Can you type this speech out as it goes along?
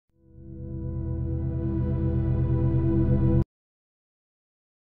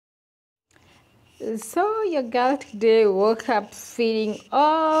So your girl today woke up feeling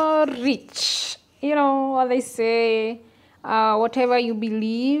all rich. You know what they say, whatever you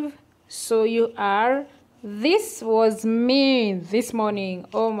believe, so you are. This was me this morning.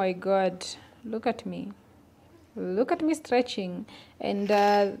 Oh my God, look at me. Look at me stretching. And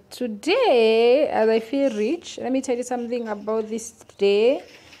today, as I feel rich, let me tell you something about this day.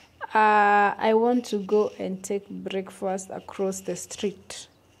 I want to go and take breakfast across the street.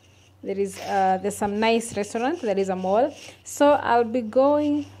 There's some nice restaurant. There is a mall. So I'll be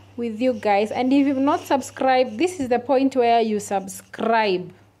going with you guys. And if you've not subscribed, this is the point where you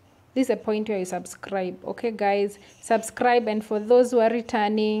subscribe. This is the point where you subscribe. Okay, guys, subscribe. And for those who are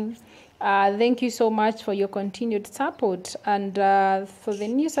returning, thank you so much for your continued support. And for the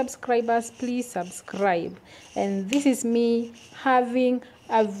new subscribers, please subscribe. And this is me having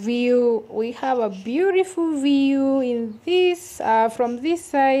a view. We have a beautiful view in this from this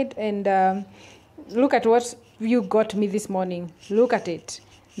side. And look at what view got me this morning. Look at it.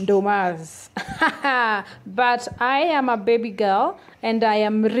 Ndomas. But I am a baby girl and I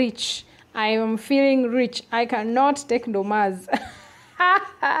am rich. I am feeling rich. I cannot take ndomas.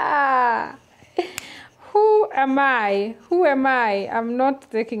 Who am I? Who am I? I'm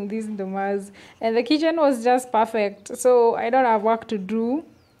not taking these ndomas. And the kitchen was just perfect. So I don't have work to do.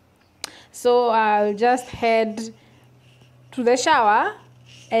 So I'll just head to the shower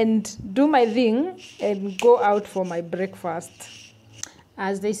and do my thing and go out for my breakfast.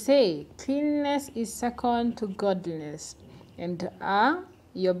 As they say, cleanliness is second to godliness. And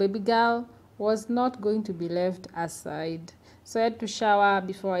your baby girl was not going to be left aside. So I had to shower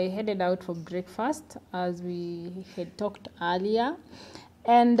before I headed out for breakfast, as we had talked earlier.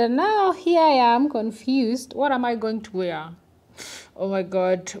 And now here I am confused. What am I going to wear? Oh my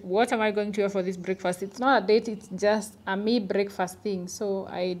God, what am I going to wear for this breakfast? It's not a date, it's just a me breakfast thing. So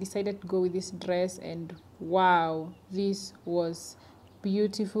I decided to go with this dress, and wow, this was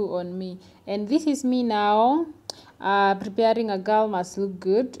beautiful on me. And this is me now. Preparing a girl must look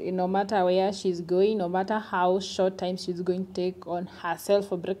good no matter where she's going, no matter how short time she's going to take on herself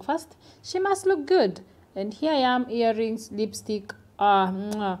for breakfast. She must look good. And here I am, earrings, lipstick,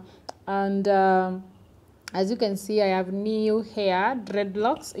 and as you can see, I have new hair,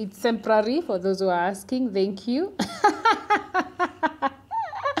 dreadlocks. It's temporary for those who are asking. Thank you.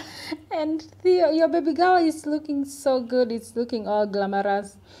 And your baby girl is looking so good. It's looking all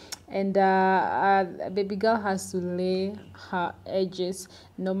glamorous. And baby girl has to lay her edges.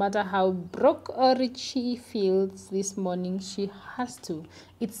 No matter how broke or rich she feels this morning, she has to.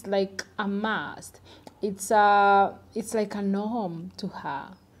 It's like a must. It's like a norm to her.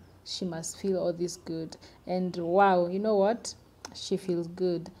 She must feel all this good. And wow, you know what? She feels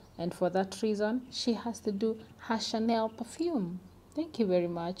good. And for that reason, she has to do her Chanel perfume. Thank you very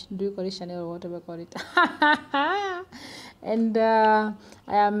much. Do you call it Chanel or whatever call it? And I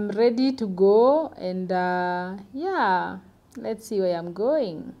am ready to go. And yeah, let's see where I'm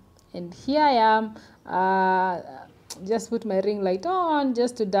going. And here I am. Just put my ring light on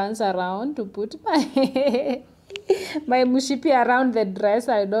just to dance around, to put my my mushipi around the dress.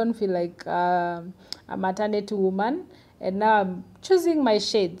 I don't feel like a maternity woman. And now I'm choosing my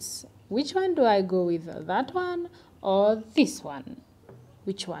shades. Which one do I go with? That one or this one?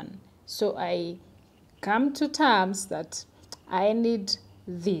 Which one? So I come to terms that I need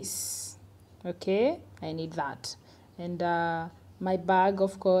this. Okay? I need that. And my bag,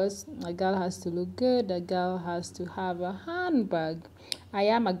 of course. A girl has to look good. A girl has to have a handbag. I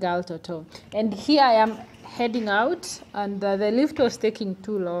am a girl toto. And here I am heading out, and the lift was taking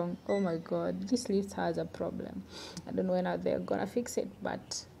too long. Oh my God, this lift has a problem. I don't know when they're gonna fix it,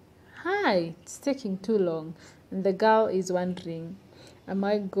 but hi, it's taking too long. And the girl is wondering, am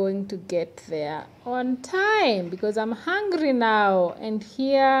I going to get there on time? Because I'm hungry now. And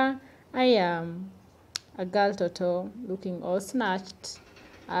here I am, a girl toto, looking all snatched.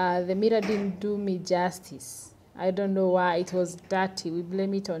 The mirror didn't do me justice. I don't know why. It was dirty. We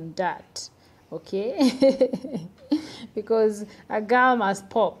blame it on dirt. Okay? Because a girl must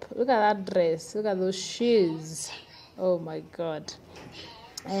pop. Look at that dress. Look at those shoes. Oh my God.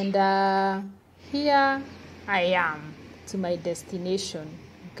 And here I am to my destination,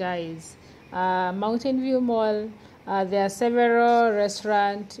 guys. Mountain View Mall. There are several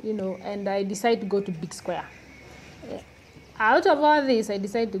restaurants, and I decided to go to Big Square. Out of all this, I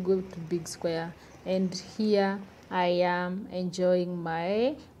decided to go to Big Square. And here I am enjoying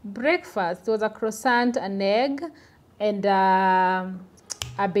my breakfast. It was a croissant, an egg, and a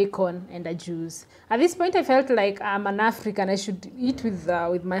bacon and a juice. At this point, I felt like I'm an African. I should eat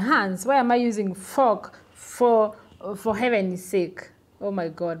with my hands. Why am I using fork for heaven's sake? Oh my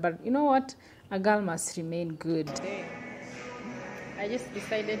God. But you know what? A girl must remain good. I just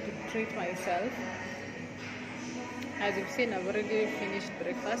decided to treat myself. As you've seen, I've already finished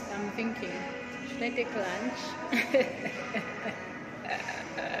breakfast. I'm thinking, should I take lunch?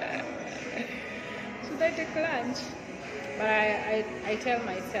 Should I take lunch? But I tell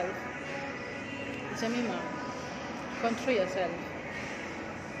myself, Jamima, control yourself.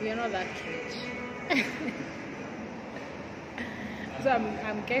 You're not that rich. So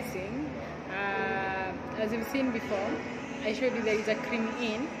I'm guessing, as you've seen before, I showed you there is a cream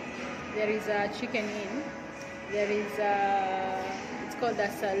in, there is a chicken in, there is a, it's called a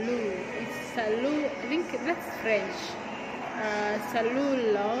salou. It's salou, I think that's French.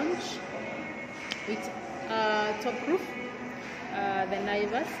 Salou lounge with top roof, the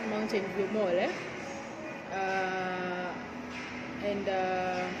Naivas Mountain View Mall, and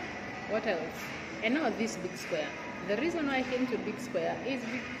what else? And now this big square. The reason why I came to Big Square is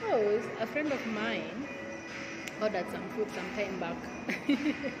because a friend of mine ordered some food some time back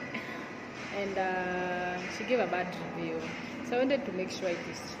and she gave a bad review. So I wanted to make sure it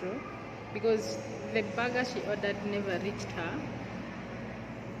is true, because the burger she ordered never reached her.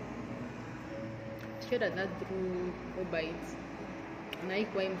 She ordered that through Uber Eats na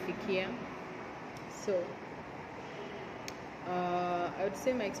haikuwa imfikia. So I would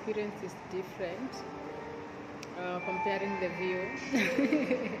say my experience is different. Comparing the view,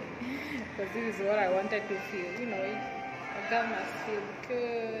 because this is what I wanted to feel, you know, a girl must feel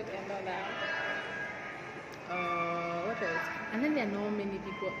good and all that. What else? And then there are not many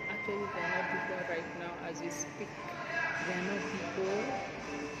people. Actually, there are not people right now as we speak. There are no people.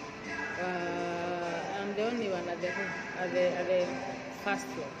 I'm the only one at the first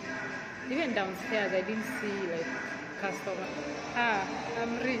floor. Even downstairs, I didn't see like customer.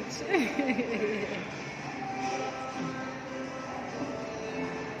 I'm rich.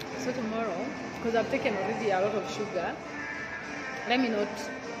 So tomorrow, because I've taken already a lot of sugar, let me not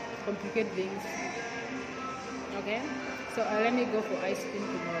complicate things. Okay, so let me go for ice cream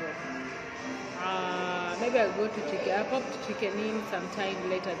tomorrow. Maybe I'll go to chicken. I'll pop to chicken in sometime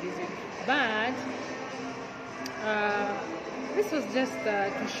later this week. But this was just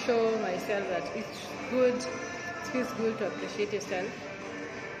to show myself that it's good. It feels good to appreciate yourself,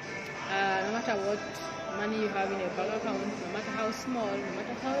 no matter what money you have in your bank account, no matter how small, no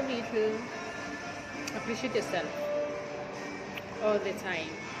matter how little. Appreciate yourself all the time.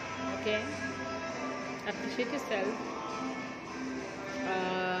 Okay, appreciate yourself.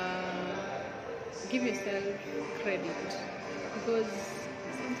 Give yourself credit, because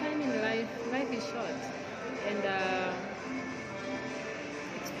sometimes in life is short, and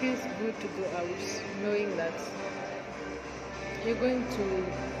it feels good to go out knowing that you're going to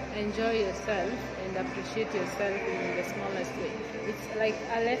enjoy yourself and appreciate yourself in the smallest way. It's like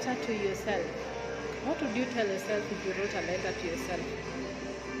a letter to yourself. What would you tell yourself if you wrote a letter to yourself?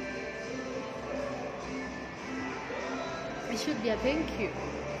 It should be a thank you.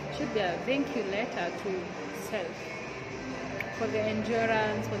 It should be a thank you letter to self for the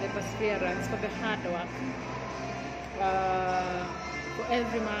endurance, for the perseverance, for the hard work, for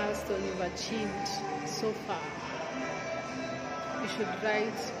every milestone you've achieved so far. You should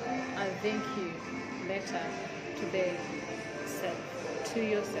write a thank you letter to the self, to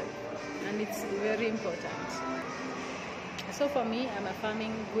yourself, and it's very important. So for me, I'm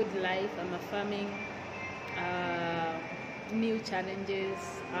affirming good life. I'm affirming new challenges,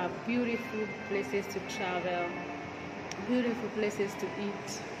 beautiful places to travel, beautiful places to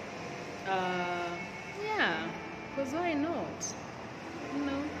eat. Yeah, because why not? You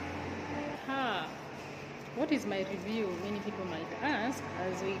know. What is my review? Many people might ask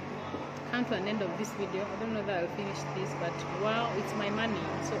as we come to an end of this video. I don't know that I'll finish this, but wow, it's my money,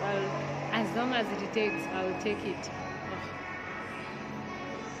 so as long as it takes, I'll take it.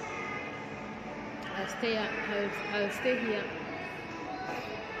 I'll stay here.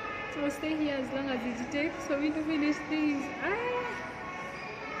 So I'll stay here as long as it takes for me to finish this.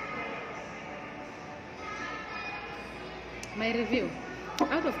 My review,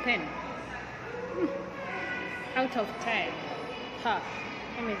 out of 10. Out of 10.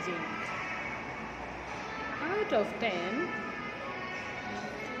 Amazing. Out of 10,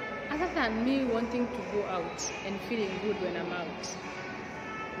 other than me wanting to go out and feeling good when I'm out,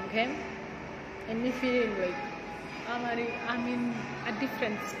 okay, and me feeling like I'm in a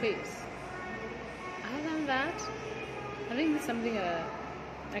different space. Other than that, I think it's something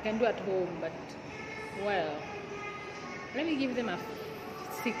I can do at home, but well, let me give them a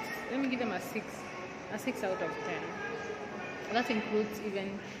 6. Let me give them a 6 out of 10. That includes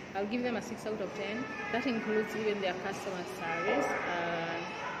even, I'll give them a 6 out of 10. That includes even their customer service.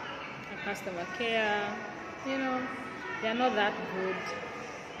 customer care, you know, they are not that good.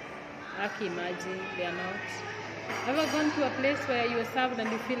 I can imagine they are not. Ever gone to a place where you are served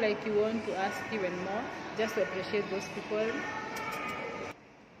and you feel like you want to ask even more just to appreciate those people?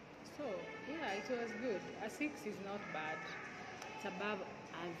 So yeah, it was good. A 6 is not bad. It's above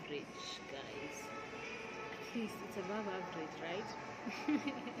average, guys. At least it's above average, right?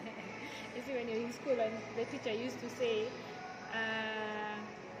 You see, when you're in school and the teacher used to say,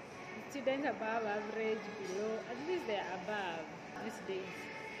 students above average, below, at least they're above these days.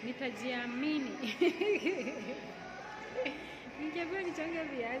 Nitajiamini. Nikiambiwa nichange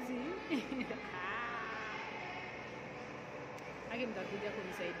viazi. Haki mtakuja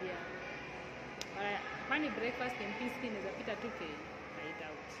kunisaidia. Kwani breakfast Kempinski inaweza pita 2K? I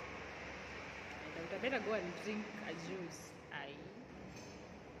doubt. I better go and drink a juice.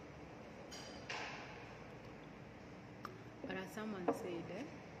 But as someone said,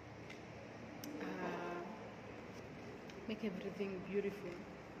 make everything beautiful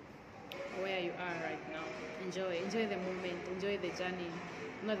where you are right now. Enjoy the moment, enjoy the journey,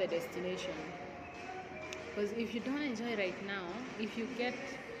 not the destination. Because if you don't enjoy right now, if you get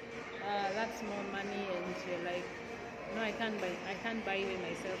that small money and you're like, no, I can't buy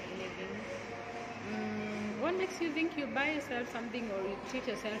myself anything. What makes you think you buy yourself something or you treat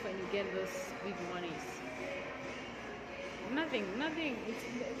yourself when you get those big monies? Nothing.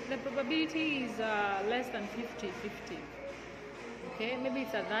 The probability is less than 50-50. Okay, maybe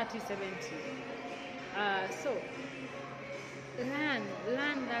it's a 30-70. So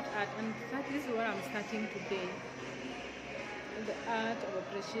learn that art, and this is what I'm starting today. The art of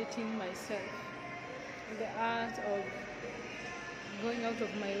appreciating myself, the art of going out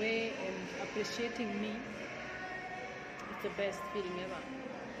of my way and appreciating me. It's the best feeling ever.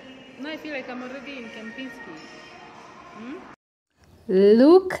 Now I feel like I'm already in Kempinski.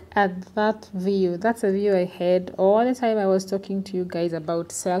 Look at that view. That's a view I had all the time I was talking to you guys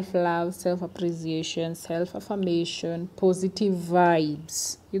about self-love, self-appreciation, self-affirmation, positive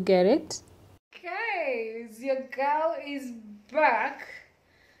vibes. You get it? Guys, your girl is back.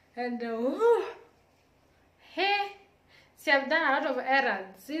 And hey, see, I've done a lot of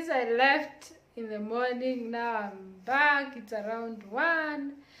errands since I left in the morning. Now I'm back. It's around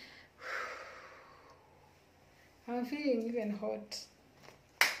 1. I'm feeling even hot.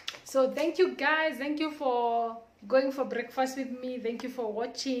 So thank you guys. Thank you for going for breakfast with me. Thank you for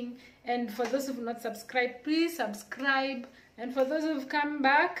watching. And for those who have not subscribed, please subscribe. And for those who have come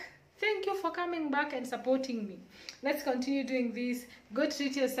back, thank you for coming back and supporting me. Let's continue doing this. Go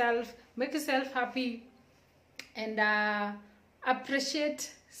treat yourself. Make yourself happy. And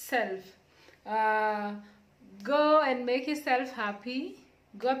appreciate self. Go and make yourself happy.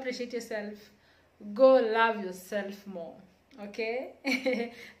 Go appreciate yourself. Go love yourself more. Okay?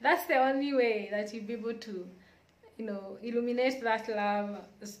 That's the only way that you'll be able to, you know, illuminate that love,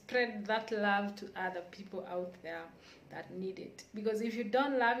 spread that love to other people out there that need it. Because if you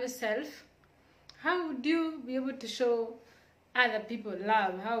don't love yourself, how would you be able to show other people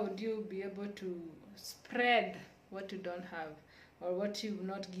love? How would you be able to spread what you don't have or what you've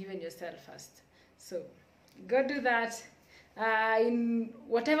not given yourself first? So go do that in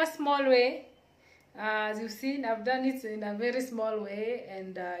whatever small way. As you've seen, I've done it in a very small way,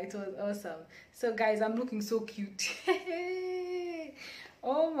 and it was awesome. So guys, I'm looking so cute.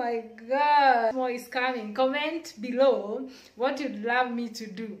 Oh my god, more is coming. Comment below what you'd love me to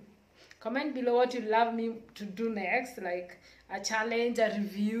do. Comment below what you'd love me to do next, like a challenge, a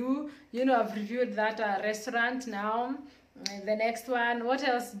review. You know, I've reviewed that restaurant now. And the next one, what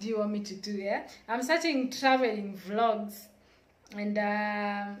else do you want me to do? Yeah, I'm searching traveling vlogs, and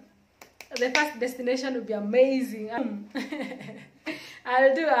the first destination will be amazing.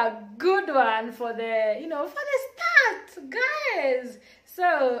 I'll do a good one for the, you know, for the start, guys.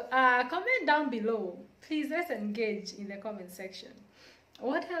 So comment down below, please. Let's engage in the comment section.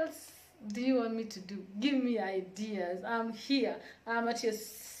 What else do you want me to do? Give me ideas. I'm here. I'm at your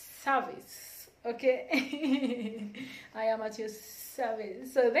service. Okay. I am at your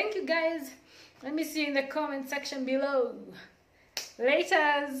service. So thank you guys. Let me see you in the comment section below.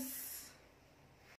 Laters.